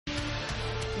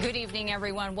Good evening,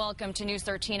 everyone. Welcome to News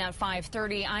 13 at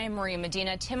 5:30. I am Maria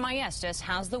Medina. Tim Maestas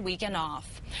has the weekend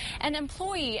off. An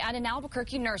employee at an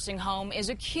Albuquerque nursing home is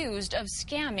accused of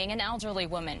scamming an elderly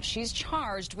woman. She's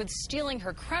charged with stealing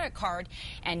her credit card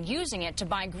and using it to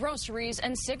buy groceries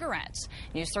and cigarettes.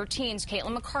 News 13's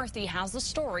Caitlin McCarthy has the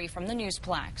story from the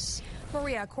Newsplex.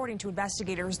 Maria, according to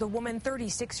investigators, the woman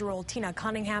 36-year-old Tina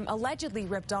Cunningham allegedly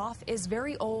ripped off is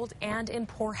very old and in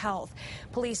poor health.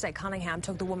 Police say Cunningham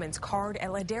took the woman's card at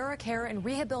Ladera Care and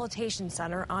Rehabilitation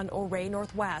Center on Ouray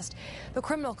Northwest. The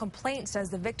criminal complaint says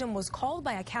the victim was called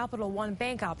by a Capital One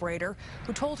bank operator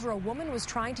who told her a woman was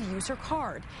trying to use her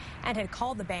card and had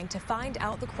called the bank to find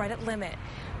out the credit limit.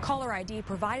 Caller ID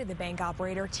provided the bank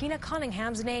operator Tina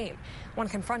Cunningham's name. When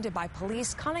confronted by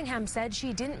police, Cunningham said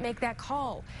she didn't make that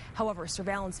call. However,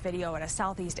 surveillance video at a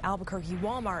Southeast Albuquerque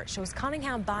Walmart shows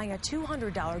Cunningham buying a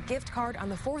 $200 gift card on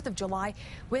the 4th of July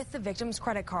with the victim's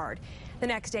credit card. The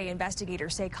next day,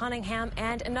 investigators say Cunningham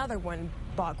and another one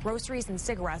bought groceries and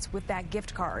cigarettes with that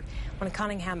gift card. When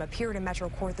Cunningham appeared in Metro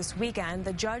Court this weekend,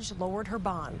 the judge lowered her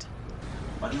bond.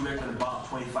 My new record bond of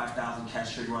 $25,000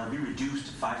 cash trade run be reduced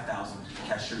to $5,000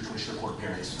 cash trade to ensure court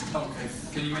appearance. Okay,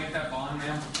 can you make that bond,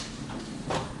 ma'am?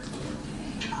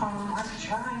 I could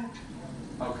try.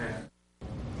 Okay.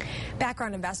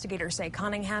 Background investigators say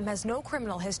Cunningham has no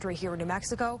criminal history here in New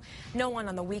Mexico. No one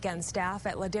on the weekend staff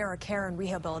at Ladera Care and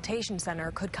Rehabilitation Center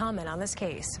could comment on this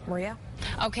case. Maria?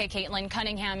 Okay, Caitlin,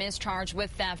 Cunningham is charged with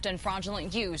theft and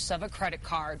fraudulent use of a credit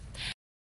card.